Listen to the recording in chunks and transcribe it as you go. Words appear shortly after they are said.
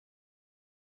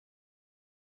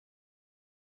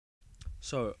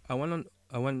So I went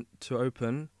to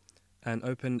open and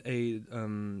opened a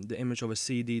the image of a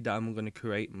CD that I'm gonna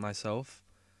create myself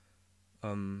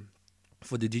um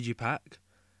for the digipack,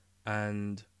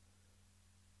 and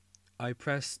I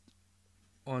pressed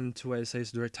onto where it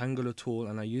says the rectangular tool,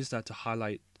 and I used that to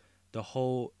highlight the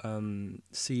whole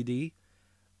CD,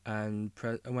 and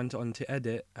I went on to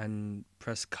edit and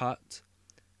press cut,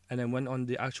 and then went on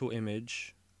the actual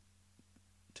image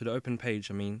to the open page.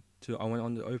 I went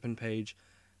on the open page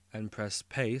and pressed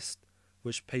paste,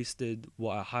 which pasted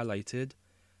what I highlighted,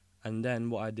 and then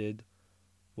what I did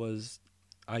was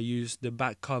I used the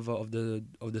back cover of the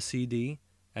CD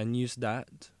and used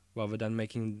that rather than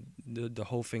making the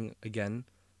whole thing again.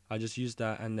 I just used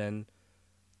that and then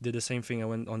did the same thing. I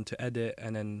went on to edit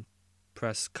and then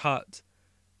press cut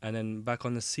and then back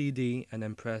on the CD and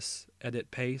then press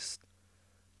edit paste.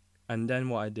 And then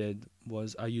what I did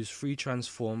was I used free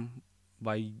transform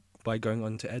by going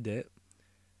on to edit,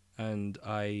 and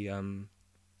I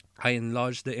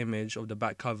enlarged the image of the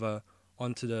back cover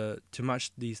onto to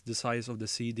match the size of the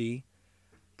CD.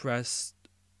 Pressed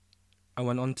I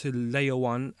went on to layer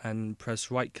one and press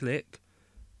right click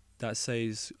that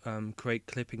says create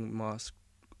clipping mask,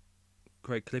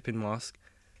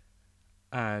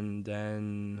 and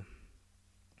then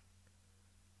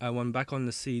I went back on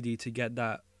the CD to get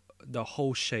the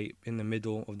whole shape in the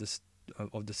middle of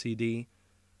the CD.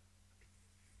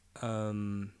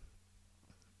 Um,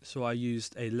 so I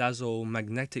used a lasso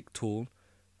magnetic tool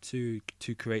to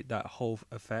create that whole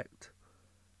effect,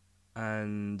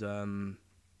 and that's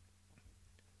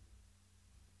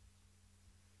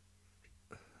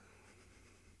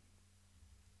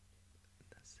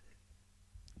it.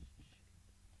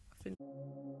 I think.